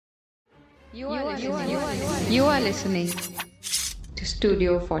You are listening to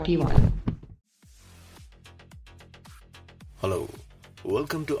Studio 41. Hello,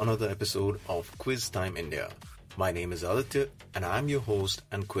 welcome to another episode of Quiz Time India. My name is Aditya and I'm your host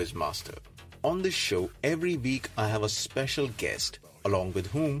and quiz master. On this show, every week I have a special guest along with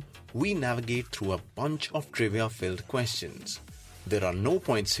whom we navigate through a bunch of trivia-filled questions. There are no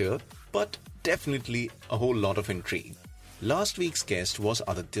points here, but definitely a whole lot of intrigue. Last week's guest was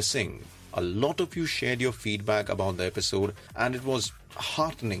Aditya Singh. A lot of you shared your feedback about the episode and it was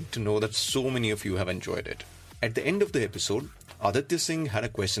heartening to know that so many of you have enjoyed it. At the end of the episode, Aditya Singh had a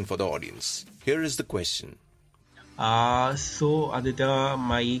question for the audience. Here is the question. So Aditya,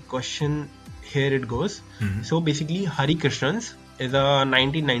 my question here it goes. So basically, Hari Krishnans is a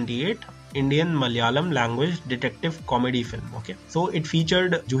 1998 Indian Malayalam language detective comedy film. Okay, so it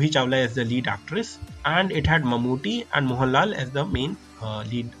featured Juhi Chawla as the lead actress, and it had Mammootty and Mohanlal as the main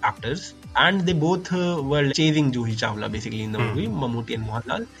lead actors, and they both were chasing Juhi Chawla basically in the movie, Mammootty and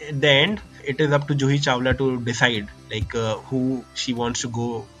Mohanlal. At the end, it is up to Juhi Chawla to decide who she wants to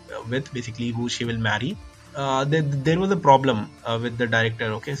go with, basically who she will marry. There was a problem with the director.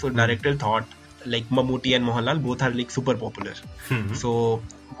 Okay, so director thought like Mammootty and Mohanlal both are like super popular. So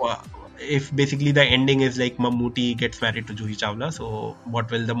if basically the ending is like Mammootty gets married to Juhi Chawla, so what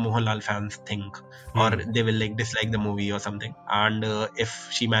will the Mohanlal fans think? Or they will like dislike the movie or something. And if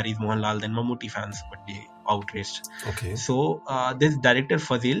she marries Mohanlal, then Mammootty fans would be outraged. Okay. So this director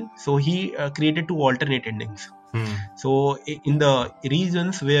Fazil, so he created two alternate endings. So in the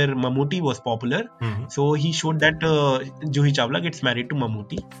regions where Mammootty was popular, so he showed that Juhi Chawla gets married to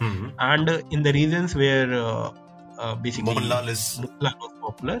Mammootty, and in the regions where basically Mohanlal was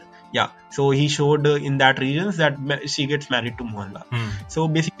popular, so he showed in that regions that she gets married to Mohanlal. So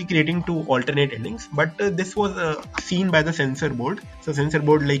basically creating two alternate endings, but this was seen by the censor board. So censor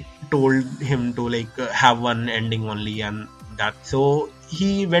board like told him to have one ending only, and that, so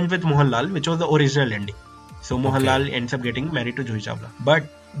he went with Mohanlal, which was the original ending. So Mohanlal ends up getting married to Juhi Chawla. But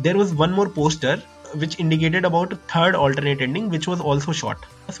there was one more poster which indicated about a third alternate ending, which was also shot.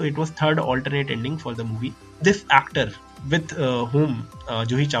 So it was third alternate ending for the movie. This actor with whom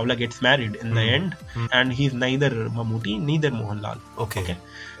Juhi Chawla gets married in the end, and he's neither Mammootty, neither Mohanlal. Okay.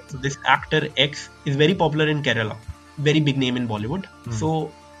 So this actor X is very popular in Kerala, very big name in Bollywood.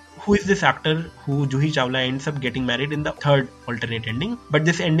 So who is this actor who Juhi Chawla ends up getting married in the third alternate ending? But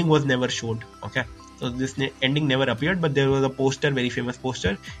this ending was never showed. Okay. So this ending never appeared, but there was a poster, very famous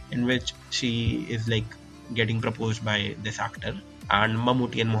poster, in which she is like getting proposed by this actor, and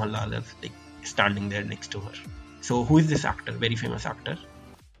Mammootty and Mohanlal are like standing there next to her. So who is this actor? Very famous actor.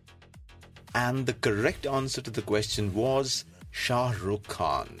 And the correct answer to the question was Shah Rukh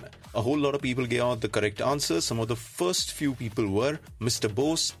Khan. A whole lot of people gave out the correct answer. Some of the first few people were Mr.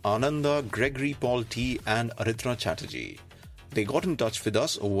 Bose, Ananda, Gregory Paul T, and Aritra Chatterjee. They got in touch with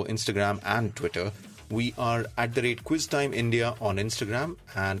us over Instagram and Twitter. We are @QuizTime India on Instagram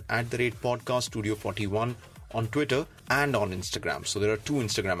and @Podcast Studio 41 on Twitter and on Instagram. So there are two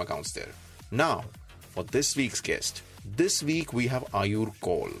Instagram accounts there. Now, for this week's guest. This week we have Ayur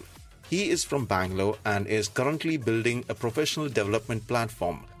Kaul. He is from Bangalore and is currently building a professional development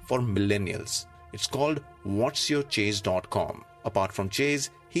platform for millennials. It's called whatsyourchase.com. Apart from chase,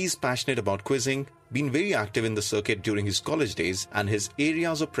 he's passionate about quizzing, been very active in the circuit during his college days, and his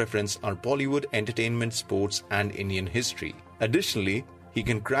areas of preference are Bollywood, entertainment, sports, and Indian history. Additionally, he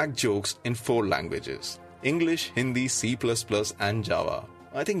can crack jokes in 4 languages: English, Hindi, C++, and Java.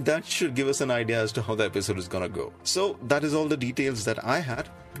 I think that should give us an idea as to how the episode is gonna go. So that is all the details that I had.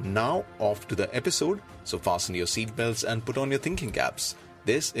 Now off to the episode. So fasten your seatbelts and put on your thinking caps.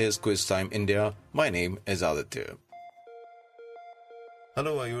 This is Quiz Time India. My name is Aditya.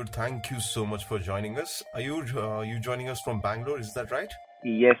 Hello Ayur, thank you so much for joining us. Ayur, you joining us from Bangalore, is that right?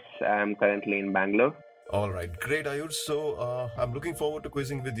 Yes, I'm currently in Bangalore. Alright, great Ayur. So I'm looking forward to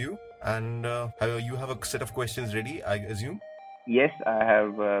quizzing with you. And you have a set of questions ready, I assume? Yes, I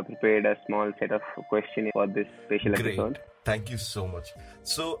have prepared a small set of questions for this special episode. Thank you so much.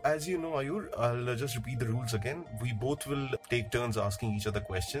 So, as you know, Ayur, I'll just repeat the rules again. We both will take turns asking each other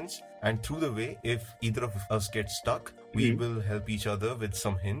questions. And through the way, if either of us gets stuck, we will help each other with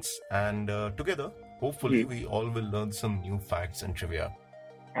some hints. And together, hopefully, we all will learn some new facts and trivia.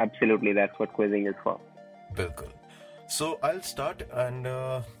 Absolutely, that's what quizzing is for. Bilkul. So, I'll start and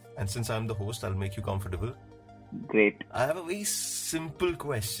since I'm the host, I'll make you comfortable. Great. I have a very simple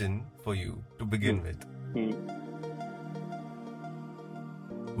question for you to begin with.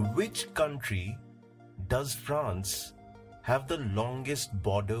 Which country does France have the longest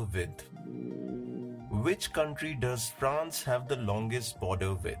border with? Which country does France have the longest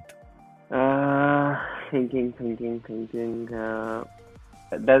border with? Thinking.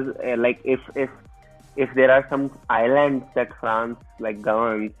 Does like if there are some islands that France like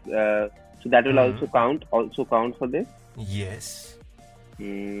governs, so that will Hmm. also count for this. Yes.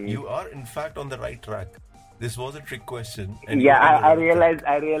 Mm, You are, in fact, on the right track. This was a trick question, and you yeah, are on the I right realized.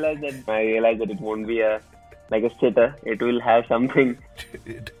 track. I realized that it won't be a like a sitter. It will have something.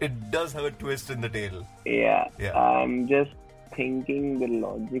 It does have a twist in the tail. Yeah, Yeah. I'm just thinking the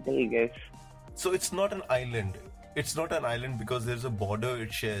logical guess. So it's not an island. It's not an island because there's a border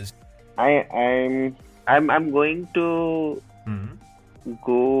it shares. I I'm going to Hmm.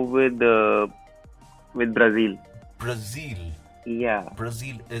 go with Brazil. Brazil. Yeah.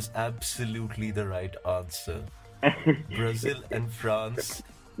 Brazil is absolutely the right answer. Brazil and France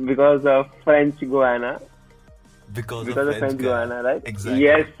Because of French Guiana. because of Because of French French Guiana. Guiana, right? Exactly.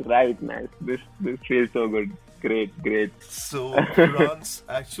 Yes, right, nice. This feels so good. Great. So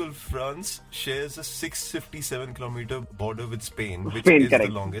France shares a 657-kilometer border with Spain, which Spain, is the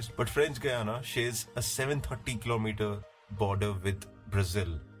correct. longest. But French Guiana shares a 730-kilometer border with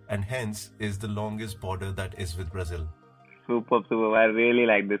Brazil, and hence is the longest border that is with Brazil. Superb. I really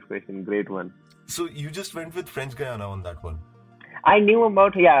like this question. Great one. So you just went with French Guiana on that one. I knew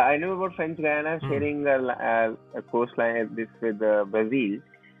about French Guiana sharing a coastline like this with Brazil,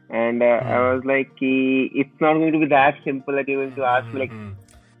 and I Hmm. was like, it's not going to be that simple that you're going to ask me like, Hmm.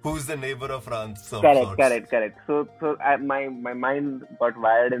 Who's the neighbor of France of correct, sorts? correct. My mind got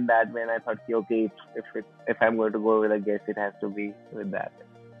wired in that way, and I thought, okay, if I'm going to go with a guess, it has to be with that.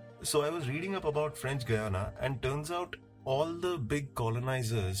 So I was reading up about French Guiana, and turns out all the big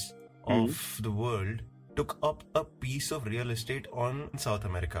colonizers Hmm. of the world took up a piece of real estate on South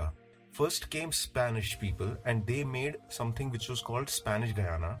America. First came Spanish people, and they made something which was called Spanish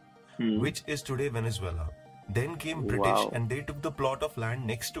Guyana, Hmm. which is today Venezuela. Then came British, Wow. and they took the plot of land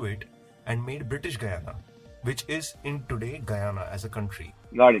next to it and made British Guyana, which is in today Guyana as a country.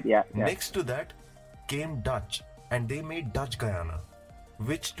 Got it. Yeah. Next to that came Dutch, and they made Dutch Guyana,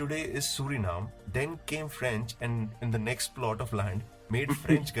 which today is Suriname. Then came French, and in the next plot of land made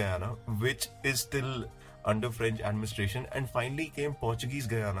French Guyana, which is still under French administration. And finally came Portuguese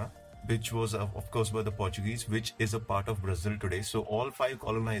Guyana, which was of course by the Portuguese, which is a part of Brazil today. So all five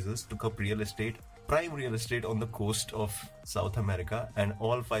colonizers took up prime real estate on the coast of South America, and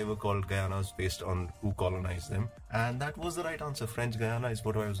all five were called Guyanas based on who colonized them. And that was the right answer. French Guyana is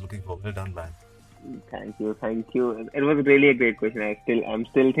what I was looking for. Well done, man. Thank you. It was really a great question. I'm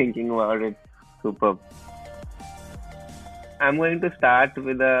still thinking about it. Superb. I'm going to start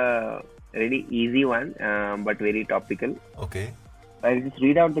with a really easy one, but very topical. Okay. I'll just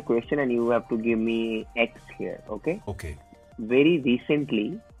read out the question and you have to give me X here, okay? Okay. Very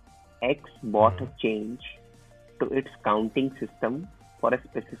recently, X bought a change to its counting system for a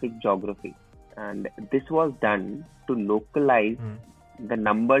specific geography. And this was done to localize the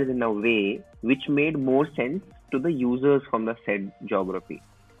numbers in a way which made more sense to the users from the said geography.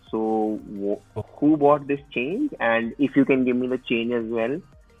 So, who bought this change? And if you can give me the change as well,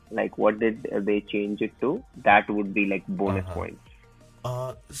 like what did they change it to? That would be like bonus points.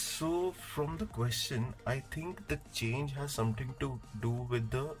 So from the question, I think the change has something to do with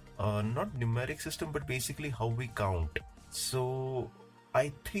the not numeric system, but basically how we count. So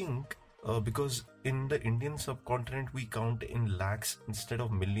I think because in the Indian subcontinent we count in lakhs instead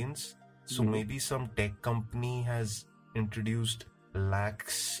of millions. So maybe some tech company has introduced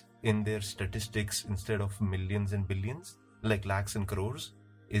lakhs in their statistics instead of millions and billions, like lakhs and crores.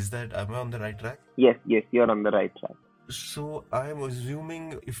 Am I on the right track? Yes, you're on the right track. So I'm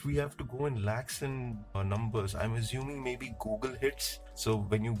assuming if we have to go in lakhs and numbers, I'm assuming maybe Google hits. So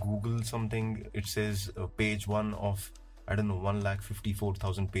when you Google something, it says page one of, I don't know,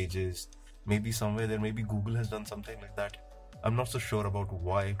 1,54,000 pages. Maybe somewhere there, maybe Google has done something like that. I'm not so sure about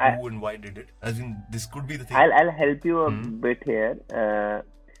who and why did it. As in, this could be the thing. I'll help you a bit here.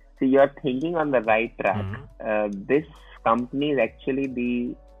 So you're thinking on the right track. This company is actually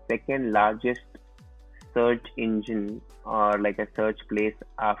the second largest search engine or like a search place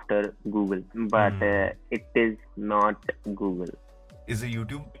after Google, but it is not Google. Is it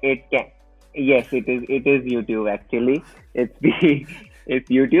YouTube? It can. Yes, it is. It is YouTube actually. It's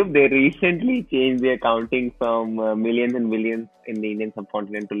YouTube. They recently changed their counting from millions and millions in the Indian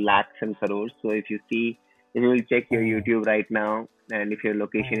subcontinent to lakhs and crores. So if you will check your YouTube right now, and if your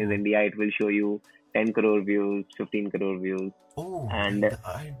location is India, it will show you 10 crore views, 15 crore views. Oh, and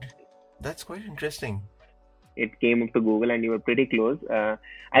that's quite interesting. It came up to Google, and you were pretty close.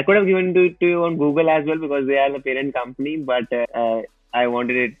 I could have given it to you on Google as well because they are the parent company, but I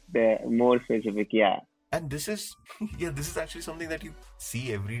wanted it more specific. Yeah. And this is, this is actually something that you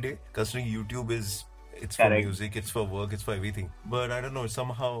see every day, considering YouTube it's for Correct. music, it's for work, it's for everything. But I don't know,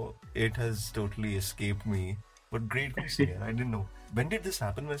 somehow it has totally escaped me. But great question, yeah, I didn't know. When did this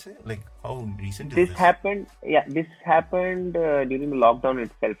happen, Vese? Like, how recent is This this? this happened during the lockdown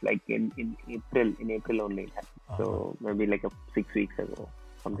itself, like in April. In April only it happened. So maybe like 6 weeks ago,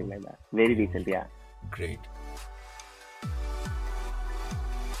 something like that. Very recent, yeah. Great.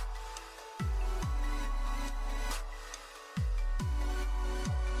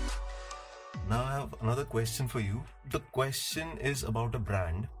 Now I have another question for you. The question is about a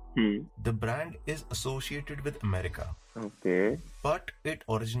brand. The brand is associated with America. Okay. But it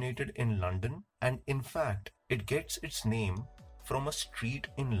originated in London, and in fact, it gets its name from a street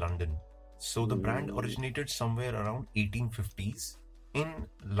in London. So the brand originated somewhere around 1850s in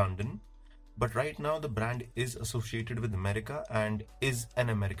London. But right now the brand is associated with America and is an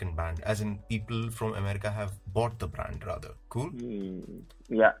American brand, as in people from America have bought the brand rather. Cool?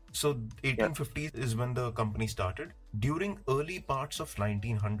 Yeah. So 1850s is when the company started. During early parts of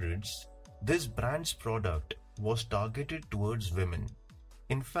 1900s, this brand's product was targeted towards women.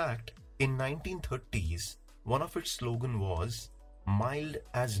 In fact, in 1930s, one of its slogan was mild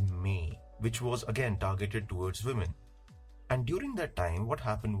as May, which was again targeted towards women. And during that time, what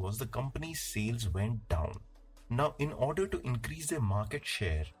happened was the company's sales went down. Now, in order to increase their market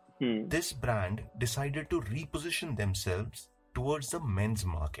share, this brand decided to reposition themselves towards the men's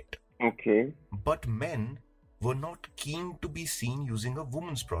market. Okay. But men were not keen to be seen using a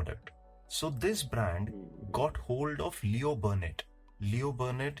woman's product. So this brand got hold of Leo Burnett. Leo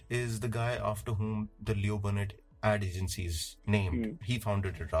Burnett is the guy after whom the Leo Burnett ad agency is named. He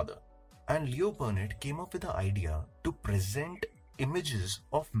founded it rather. And Leo Burnett came up with the idea to present images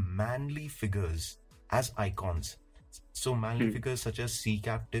of manly figures as icons. So manly figures such as sea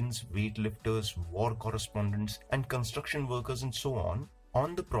captains, weightlifters, war correspondents, and construction workers and so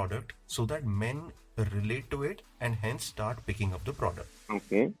on the product so that men relate to it and hence start picking up the product.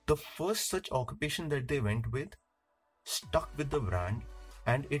 Okay. The first such occupation that they went with stuck with the brand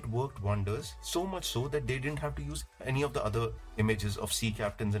and it worked wonders, so much so that they didn't have to use any of the other images of sea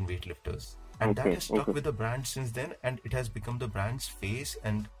captains and weightlifters. And that has stuck with the brand since then, and it has become the brand's face.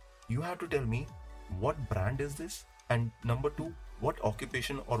 And you have to tell me, what brand is this? And number two, what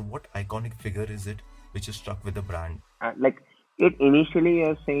occupation or what iconic figure is it which is stuck with the brand? Like it initially,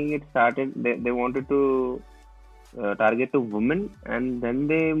 you're saying it started, they wanted to target to women and then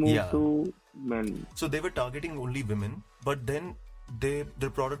they moved to men. So they were targeting only women, but then their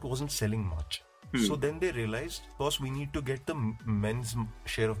product wasn't selling much. So then they realized, boss, we need to get the men's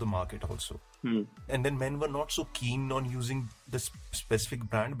share of the market also. And then men were not so keen on using this specific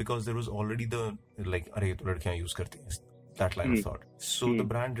brand because there was already the like, "Arey, to ladkiyan use karte hain," that line of thought. So the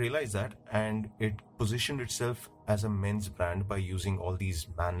brand realized that and it positioned itself as a men's brand by using all these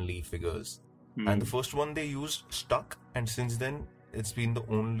manly figures. And the first one they used stuck, and since then it's been the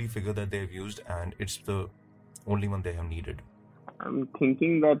only figure that they've used, and it's the only one they have needed. I'm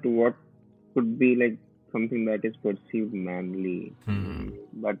thinking that what could be like something that is perceived manly,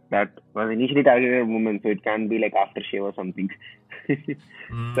 but that was initially targeted at women, so it can be like aftershave or something.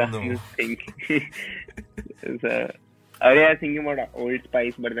 So No. I'm thinking. So, I was thinking about Old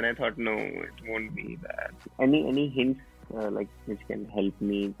Spice, but then I thought no, it won't be that. Any hints like which can help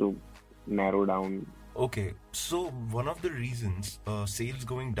me to narrow down? Okay, so one of the reasons sales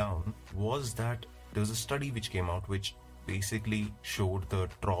going down was that there was a study which came out which basically showed the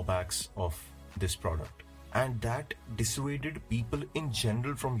drawbacks of this product, and that dissuaded people in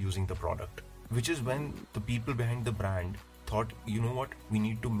general from using the product, which is when the people behind the brand thought, you know what, we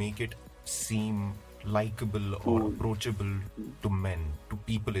need to make it seem likable or approachable to men, to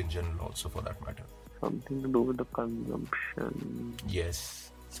people in general also for that matter. Something to do with the consumption.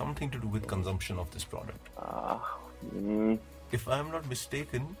 Yes, something to do with consumption of this product. If I'm not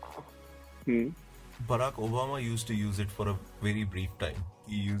mistaken, Barack Obama used to use it for a very brief time.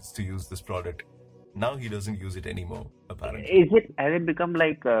 He used to use this product. Now he doesn't use it anymore, apparently. Has it become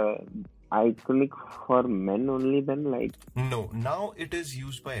like iconic for men only then? Like No, now it is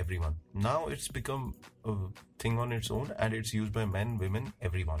used by everyone. Now it's become a thing on its own and it's used by men, women,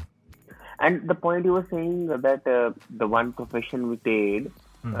 everyone. and the point you were saying that the one profession we did,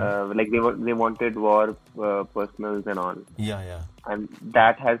 like they wanted war personals and all. Yeah. And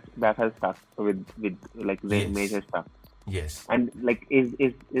that has stuck with like the Yes. major stuff. Yes. And like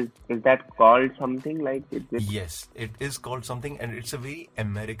is that called something like it? Yes, it is called something and it's a very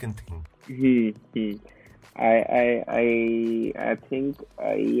American thing. I think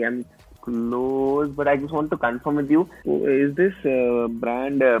I am close, but I just want to confirm with you. Is this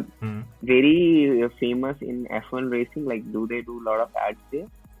brand very famous in F1 racing? Like, do they do a lot of ads there?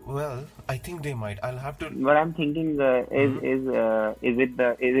 Well, I think they might. I'll have to. What I'm thinking is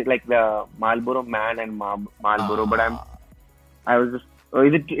it like the Marlboro Man and Marlboro? But I was just. Oh,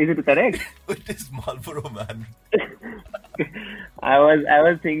 is it correct? It is Marlboro Man. I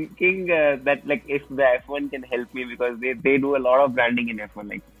was thinking that like if the F1 can help me, because they do a lot of branding in F1,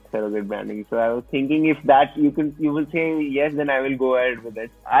 like surrogate branding. So I was thinking if that you will say yes, then I will go ahead with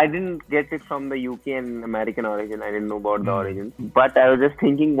it. I didn't get it from the UK and American origin. I didn't know about the origin, but I was just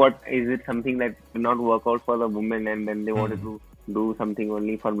thinking, what is it, something that did not work out for the women, and then they wanted to do something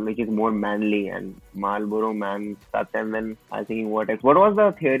only for, which is more manly, and Marlboro Man such. And then I was thinking, what else? What was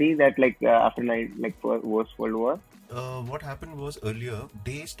the theory that after World War? What happened was, earlier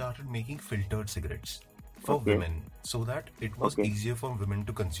they started making filtered cigarettes for women, so that it was easier for women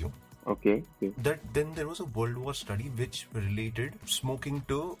to consume. Okay. Then there was a World War study which related smoking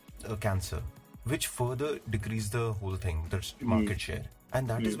to cancer, which further decreased the whole thing, the market share. And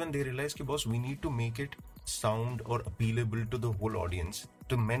that is when they realized, boss, we need to make it sound or appealable to the whole audience,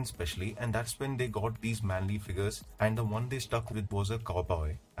 to men especially. And that's when they got these manly figures. And the one they stuck with was a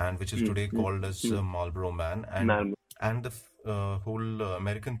cowboy, and which is today called as Marlboro Man. And the whole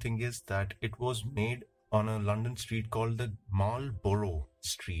American thing is that it was made on a London street called the Marlborough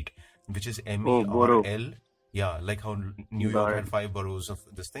Street, which is M-A-R-L. Yeah, like how New York had 5 boroughs of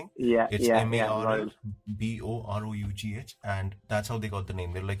this thing. It's M-A-R-L-B-O-R-O-U-G-H, and that's how they got the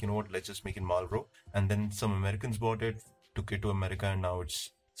name. They're like, you know what, let's just make it Marlboro. And then some Americans bought it, took it to America, and now it's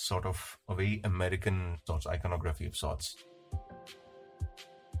sort of a very American sorts iconography of sorts.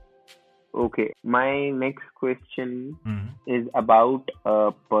 Okay, my next question is about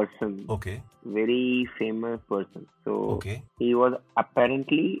a person. Okay. Very famous person. So he was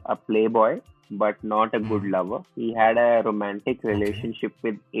apparently a playboy, but not a good lover. He had a romantic relationship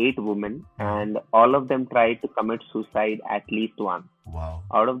with 8 women, and all of them tried to commit suicide at least once. Wow.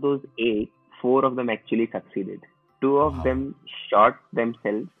 Out of those 8, 4 of them actually succeeded. 2 of them shot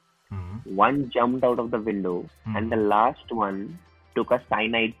themselves. 1 jumped out of the window, and the last one took a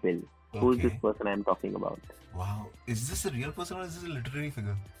cyanide pill. Who's this person I'm talking about? Wow. Is this a real person or is this a literary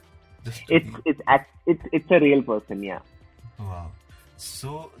figure? It's a real person, yeah. Wow.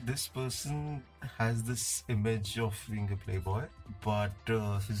 So this person has this image of being a playboy, but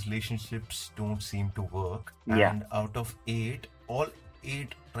his relationships don't seem to work. Yeah. And out of 8, all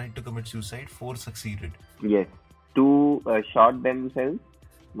 8 tried to commit suicide, 4 succeeded. Yes. 2 shot themselves,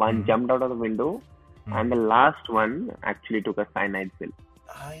 1 jumped out of the window, and the last one actually took a cyanide pill.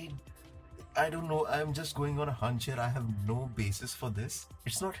 I don't know. I'm just going on a hunch here. I have no basis for this.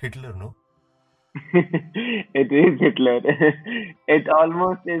 It's not Hitler, no? It is Hitler. It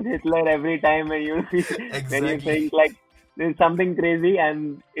almost is Hitler every time when you when you think like there's something crazy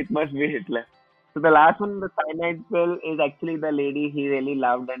and it must be Hitler. So the last one, the cyanide pill, is actually the lady he really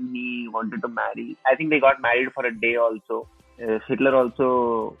loved and he wanted to marry. I think they got married for a day also. Hitler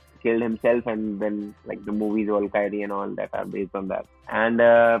also killed himself, and then like the movies Valkyrie and all that are based on that. And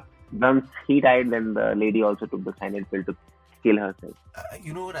once he died, then the lady also took the cyanide pill to kill herself.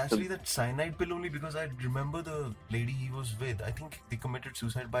 You know what, actually that cyanide pill, only because I remember the lady he was with, I think they committed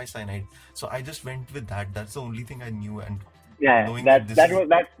suicide by cyanide. So I just went with that. That's the only thing I knew. And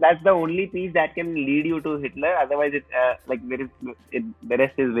that's the only piece that can lead you to Hitler. Otherwise, the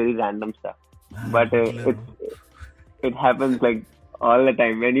rest is very random stuff. But it happens like all the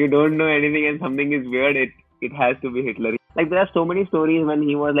time. When you don't know anything and something is weird, it has to be Hitler. Like there are so many stories when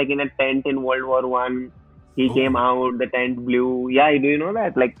he was like in a tent in World War One. He came out, the tent blew. Yeah, do you know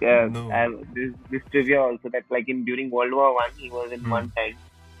that? Like this trivia also, that like during World War One, he was in one tent,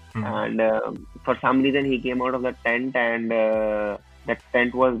 and for some reason he came out of the tent, and that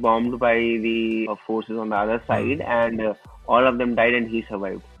tent was bombed by the forces on the other side, and all of them died, and he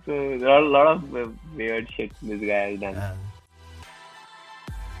survived. So there are a lot of weird shit this guy has done.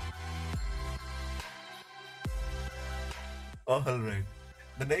 Alright.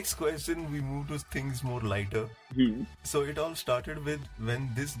 The next question, we move to things more lighter. So it all started with when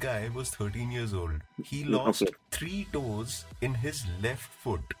this guy was 13 years old. He lost 3 toes in his left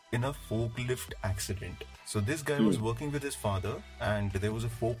foot in a forklift accident. So this guy was working with his father, and there was a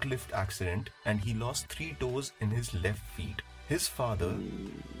forklift accident, and he lost 3 toes in his left feet. His father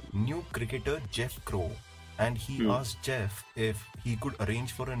knew cricketer Jeff Crow, and he asked Jeff if he could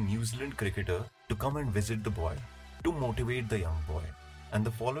arrange for a New Zealand cricketer to come and visit the boy, to motivate the young boy. And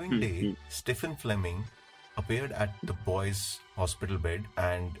the following day, Stephen Fleming appeared at the boy's hospital bed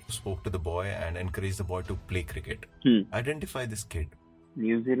and spoke to the boy and encouraged the boy to play cricket. Identify this kid.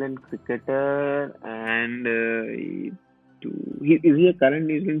 New Zealand cricketer, and is he a current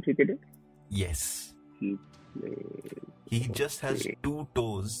New Zealand cricketer? Yes. He plays. He just has Okay. 2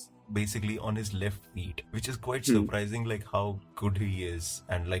 toes basically on his left feet, which is quite surprising, like how good he is,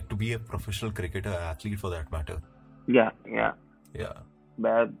 and like to be a professional cricketer, athlete for that matter. Yeah. Yeah.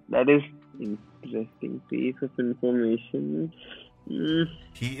 That is interesting piece of information.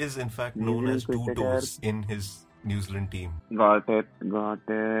 He is in fact New known Zealand as 2 cricketer. toes in his New Zealand team. Got it.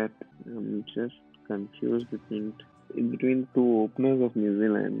 I'm just confused between two openers of New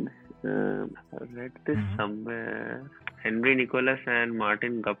Zealand. I read this somewhere. Henry Nicholas and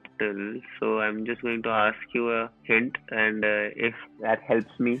Martin Guptill. So I'm just going to ask you a hint, and if that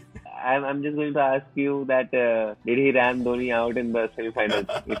helps me, I'm just going to ask you that did he ram Dhoni out in the semi-finals?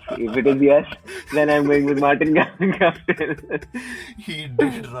 If it is yes, then I'm going with Martin Guptill. He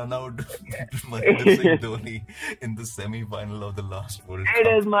did run out Mahendra Singh Dhoni in the semi-final of the last World Cup. It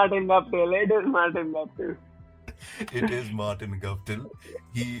is Martin Guptill. It is Martin Guptill.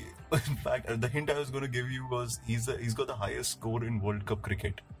 He, in fact, the hint I was going to give you was he's got the highest score in World Cup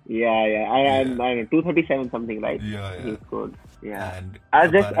cricket. Yeah. I know 237 something, right? Yeah. He scored. Yeah. And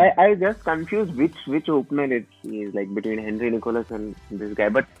I just confused which opener it is, like between Henry Nicholas and this guy.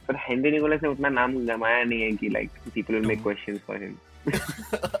 But Henry Nicholas ने उतना नाम जमाया नहीं है कि like people will make questions for him.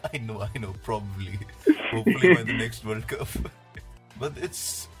 I know, probably. Hopefully by the next World Cup. But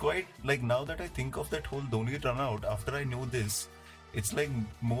it's quite like, now that I think of that whole Dhoni run out, after I know this, it's like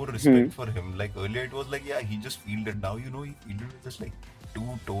more respect for him. Like earlier it was like, yeah, he just fielded. Now he fielded with just like 2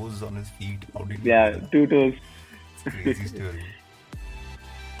 toes on his feet. How did he do that? 2 toes. It's a crazy story.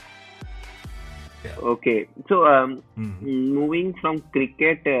 Yeah. Okay, so moving from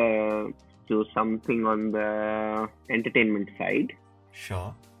cricket to something on the entertainment side.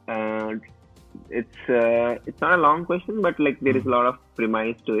 Sure. It's not a long question, but like there is a lot of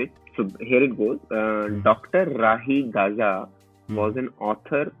premise to it. So here it goes. Dr. Rahi Gaza was an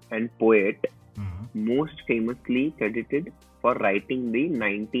author and poet, most famously credited for writing the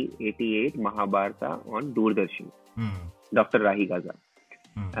 1988 Mahabharata on Doordarshan. Dr. Rahi Gaza.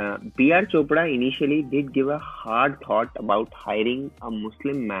 B.R. Chopra initially did give a hard thought about hiring a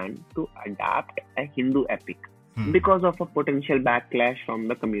Muslim man to adapt a Hindu epic because of a potential backlash from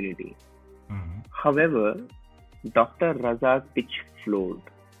the community. However, Dr. Raza's pitch flowed.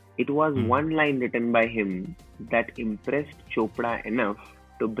 It was one line written by him that impressed Chopra enough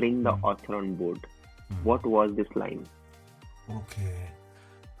to bring the author on board. What was this line? Okay.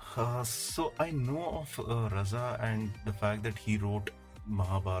 So I know of Raza and the fact that he wrote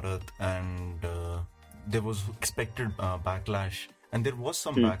Mahabharat, and there was expected backlash, and there was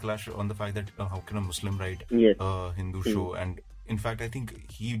some backlash on the fact that how can a Muslim write a Hindu show. And in fact, I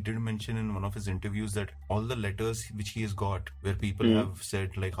think he did mention in one of his interviews that all the letters which he has got where people have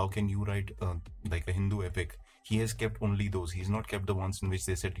said like, how can you write like a Hindu epic, he has kept only those. He's not kept the ones in which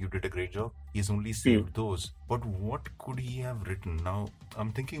they said you did a great job. He's only saved those. But what could he have written? Now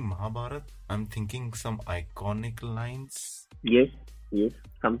I'm thinking Mahabharat, I'm thinking some iconic lines. Yes,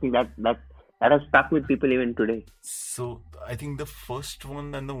 something that has stuck with people even today. So I think the first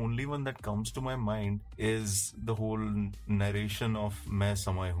one and the only one that comes to my mind is the whole narration of Main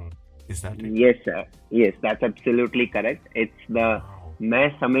Samay Hoon. Is that it? Yes, sir. Yes, that's absolutely correct. It's the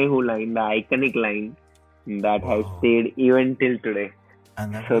Main Samay Hoon line, the iconic line that has stayed even till today.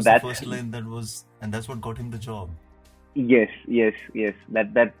 And that was the first line and that's what got him the job. Yes.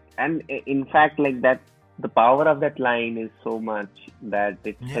 That and in fact, like that, the power of that line is so much that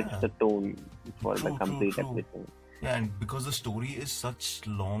it sets the tone for the complete episode. Yeah, and because the story is such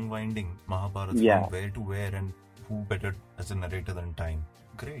long winding, Mahabharata from where to where, and who better as a narrator than time?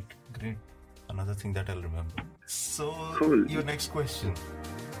 Great. Another thing that I'll remember. So, your next question.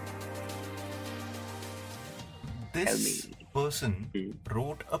 This person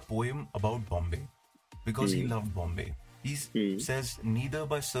wrote a poem about Bombay because he loved Bombay. He says, neither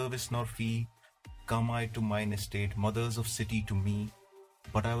by service nor fee come I to mine estate, mothers of city to me,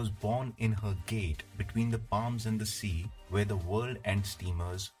 but I was born in her gate, between the palms and the sea, where the world and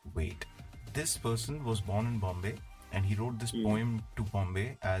steamers wait. This person was born in Bombay, and he wrote this poem to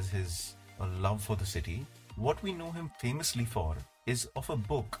Bombay as his love for the city. What we know him famously for is of a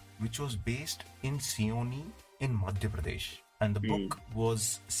book which was based in Seoni in Madhya Pradesh. And the book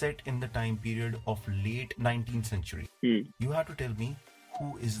was set in the time period of late 19th century. You have to tell me,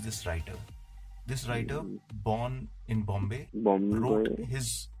 who is this writer? This writer, born in Bombay, wrote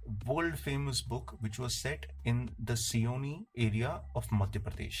his world famous book which was set in the Seoni area of Madhya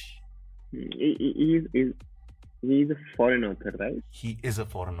Pradesh. He's a foreign author, right? He is a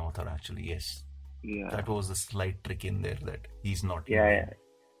foreign author, actually, yes. Yeah. That was a slight trick in there that he's not Yeah, Indian. yeah.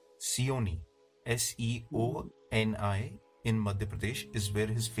 Seoni, Seoni, in Madhya Pradesh is where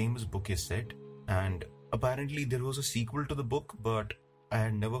his famous book is set. And apparently there was a sequel to the book, but I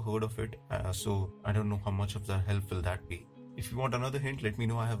had never heard of it. So I don't know how much of the help will that be. If you want another hint, let me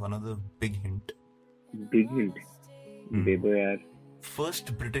know. I have another big hint. Big hint. दे दो यार.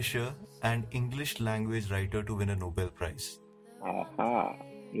 First Britisher and English language writer to win a Nobel Prize. Aha.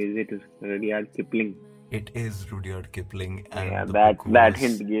 Is it Rudyard Kipling? It is Rudyard Kipling. And Yeah, the that book that was-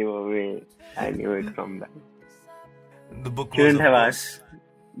 hint gave away. I knew it from that. The book Shouldn't was, of have course,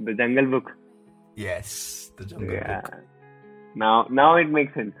 asked. The Jungle Book. yes, the Jungle Yeah. Book. Now it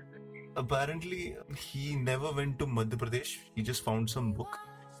makes sense. Apparently, he never went to Madhya Pradesh. He just found some book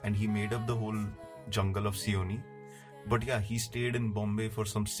and he made up the whole jungle of Seoni. But yeah, he stayed in Bombay for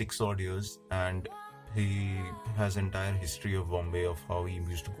some 6 odd years, and he has entire history of Bombay, of how he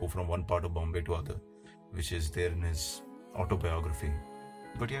used to go from one part of Bombay to other, which is there in his autobiography.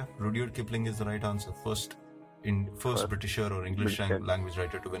 But yeah, Rudyard Kipling is the right answer. First Britisher or English Britisher. language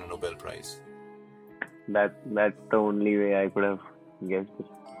writer to win a Nobel Prize. That's the only way I could have guessed it.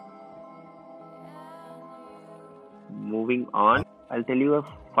 Moving on, I'll tell you a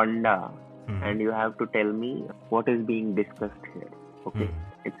funda, and you have to tell me what is being discussed here. Okay,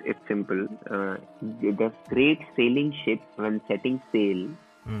 it's simple. The great sailing ship, when setting sail,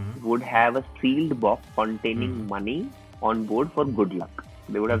 would have a sealed box containing money on board for good luck.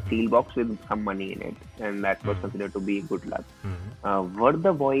 They would have sealed box with some money in it, and that was considered to be good luck. Were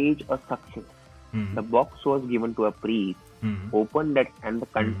the voyage a success, the box was given to a priest, opened it, and the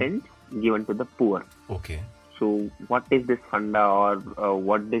contents given to the poor. Okay. So, what is this funda, or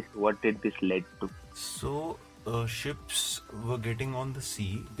what did this lead to? So, ships were getting on the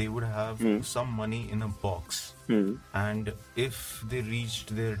sea. They would have some money in a box, and if they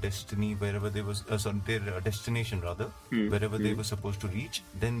reached their destiny, wherever they was, their destination rather, wherever they were supposed to reach,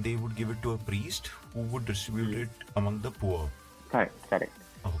 then they would give it to a priest who would distribute it among the poor. Correct.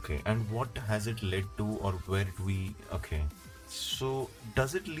 Okay, and what has it led to, or where do we? Okay. So,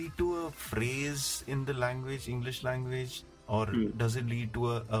 does it lead to a phrase in the language, English language, or does it lead to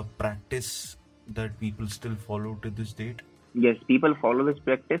a practice that people still follow to this date? Yes, people follow this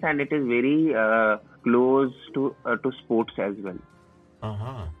practice, and it is very close to sports as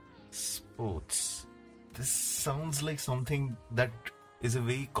well. Sports. This sounds like something that is a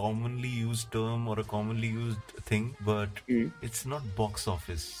very commonly used term or a commonly used thing, but it's not box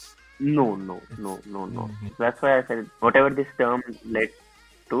office. No. That's why I said whatever this term led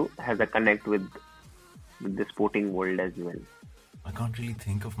to has a connect with the sporting world as well. I can't really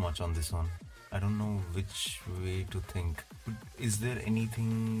think of much on this one. I don't know which way to think. Is there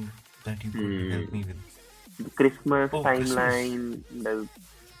anything that you could help me with? The Christmas Oh, timeline that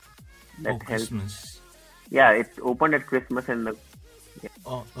helps. Christmas. Yeah, it's opened at Christmas, and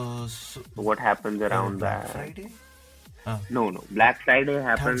So what happens around Black that? Friday? No. Black Friday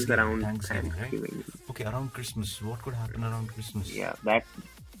happens Thanksgiving, around Thanksgiving, Thanksgiving. right? Okay, around Christmas. What could happen around Christmas? Yeah, that.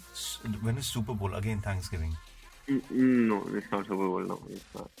 When is Super Bowl? Again, Thanksgiving. No, it's not Super Bowl. No, it's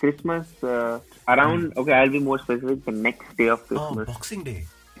not. Christmas around. Okay, I'll be more specific. The next day of Oh, Christmas, Boxing Day.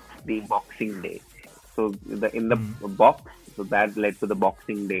 the Boxing Day. So in the box, so that led to the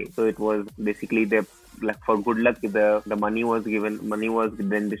Boxing Day. So it was basically for good luck. The money was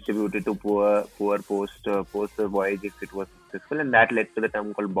then distributed to poor post the voyage if it was successful, and that led to the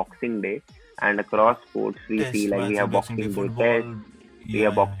term called Boxing Day. And across sports, we Test see like we match, have Boxing Boxing Day football. Test, we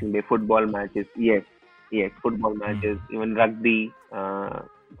have Boxing Day football matches. Yes, football matches. Even rugby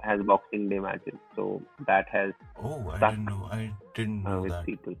has Boxing Day matches. So that has Oh, I stuck didn't know with that.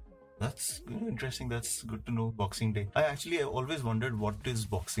 people. That's interesting. That's good to know. Boxing Day. I always wondered what is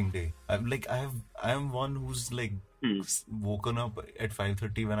Boxing Day. I am one who's like woken up at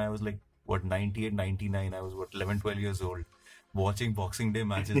 5:30 when I was like 98, 99. I was 11, 12 years old, watching Boxing Day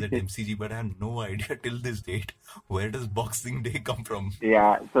matches at MCG. But I have no idea till this date where does Boxing Day come from.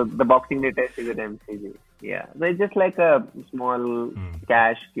 Yeah, so the Boxing Day test is at MCG. Yeah, so it's just like a small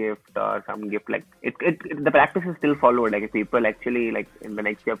cash gift or some gift. Like the practice is still followed. Like if people actually like in the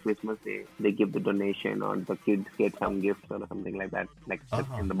next day of Christmas, they give the donation or the kids get some gifts or something like that, like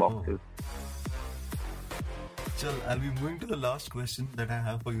in the boxes. Chal, I'll be moving to the last question that I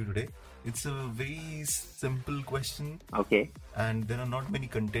have for you today. It's a very simple question. Okay. And there are not many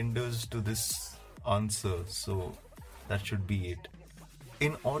contenders to this answer, so that should be it.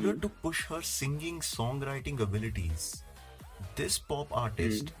 In order to push her songwriting abilities, this pop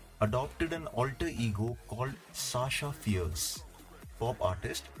artist adopted an alter ego called Sasha Fierce. Pop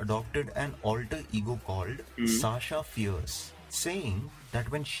artist adopted an alter ego called Sasha Fierce, saying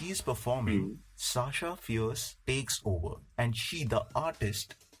that when she's performing, Sasha Fierce takes over and she, the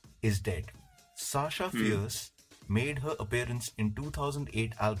artist, is dead. Sasha Fierce made her appearance in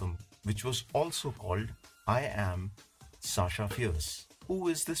 2008 album, which was also called I Am Sasha Fierce. Who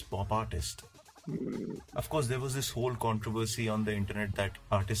is this pop artist? Of course, there was this whole controversy on the internet that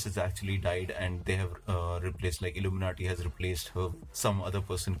artist has actually died and they have replaced, like Illuminati has replaced her, some other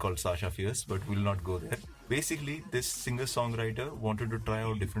person called Sasha Fierce, but we'll not go there. Basically, this singer-songwriter wanted to try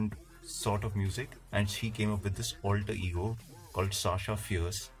out different sort of music and she came up with this alter ego called Sasha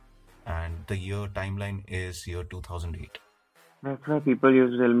Fierce, and the year timeline is year 2008. That's why people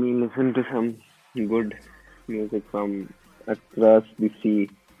used to tell me listen to some good music from across the sea,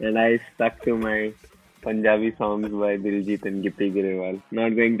 and I stuck to my Punjabi songs by Diljit and Gippy Grewal.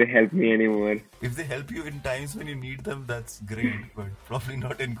 Not going to help me anymore. If they help you in times when you need them, that's great, but probably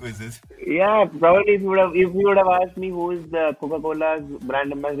not in quizzes. Yeah, probably if you would have asked me who is the Coca-Cola's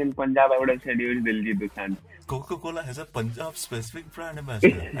brand ambassador in Punjab, I would have said you is Diljit Dosanjh. Coca-Cola has a Punjab-specific brand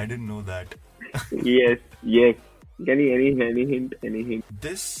ambassador. I didn't know that. Yes. Any hint?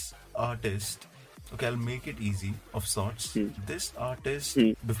 This artist, okay, I'll make it easy of sorts. This artist,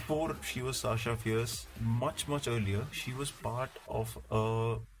 before she was Sasha Fierce, much earlier, she was part of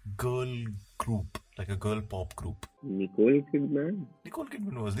a girl group, like a girl pop group. Nicole Kidman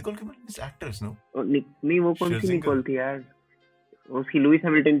is actress, no? Oh, नहीं वो कौन सी Scherzinger. Nicol थी यार? उसकी Lewis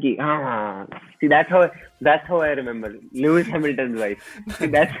Hamilton की. हाँ. See, that's how I remember. Lewis Hamilton's wife. See,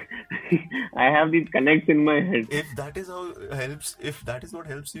 that's I have these connects in my head. If that is what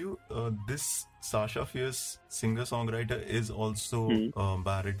helps you, this Sasha Fierce singer-songwriter is also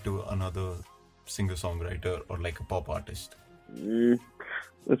married to another singer-songwriter or like a pop artist.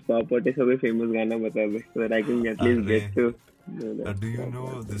 उस pop artist का कोई famous गाना बता दे, so that I can at least get to. Do you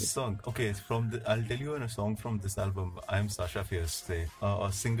know this song? Okay, it's I'll tell you a song from this album. I Am Sasha Fierce,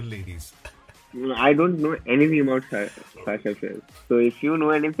 Single Ladies. I don't know anything about Sasha Fierce. So if you know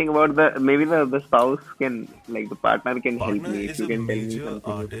anything about the spouse can, like the partner can help me. If you can tell me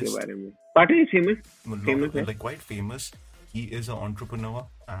something artist. उसके बारे में. Partner is famous. Famous है. Like quite famous. He is an entrepreneur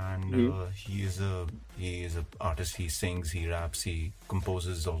and he is a artist. He sings, he raps, he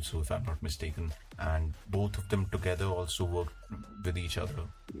composes also, if I'm not mistaken. And both of them together also work with each other.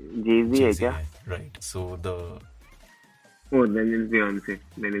 Jay-Z है क्या? Right. So then it's Beyonce.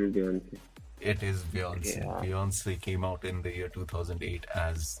 It is Beyonce. Yeah. Beyonce came out in the year 2008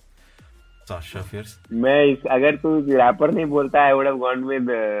 as Sasha Fierce. अगर तू rapper नहीं बोलता, I would have gone with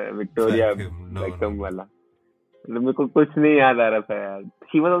Victoria No. वाला. मेरे को कुछ नहीं याद आ रहा था यार.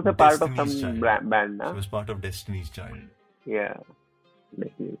 She was also part of Destiny's some Child. band, na? She was part of Destiny's Child. Yeah.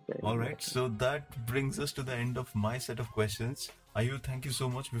 Destiny's Child. Alright, so that brings us to the end of my set of questions. Ayur, thank you so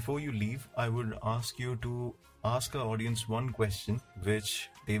much. Before you leave, I would ask you to ask our audience one question which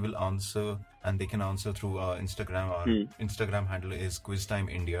they will answer, and they can answer through our Instagram. Our Instagram handle is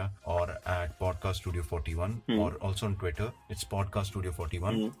QuizTimeIndia or at Podcast Studio 41 or also on Twitter. It's Podcast Studio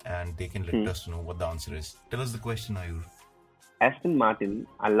 41 and they can let us know what the answer is. Tell us the question, Ayur. Aston Martin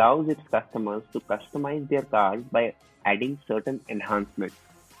allows its customers to customize their cars by adding certain enhancements.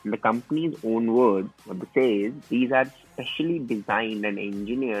 In the company's own words, what they say is these are specially designed and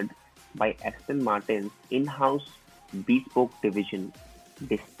engineered by Aston Martin's in-house bespoke division.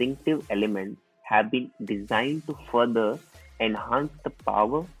 Distinctive elements have been designed to further enhance the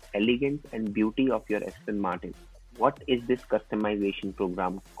power, elegance, and beauty of your Aston Martin. What is this customization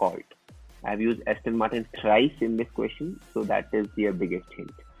program called? I've used Aston Martin thrice in this question, so that is your biggest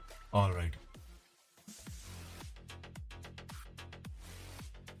hint. All right.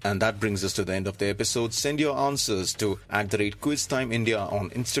 And that brings us to the end of the episode. Send your answers to @QuizTimeIndia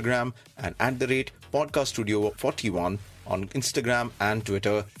on Instagram and @PodcastStudio41 on Instagram and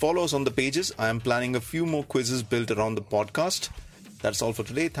Twitter. Follow us on the pages. I am planning a few more quizzes built around the podcast. That's all for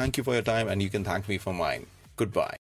today. Thank you for your time, and you can thank me for mine. Goodbye.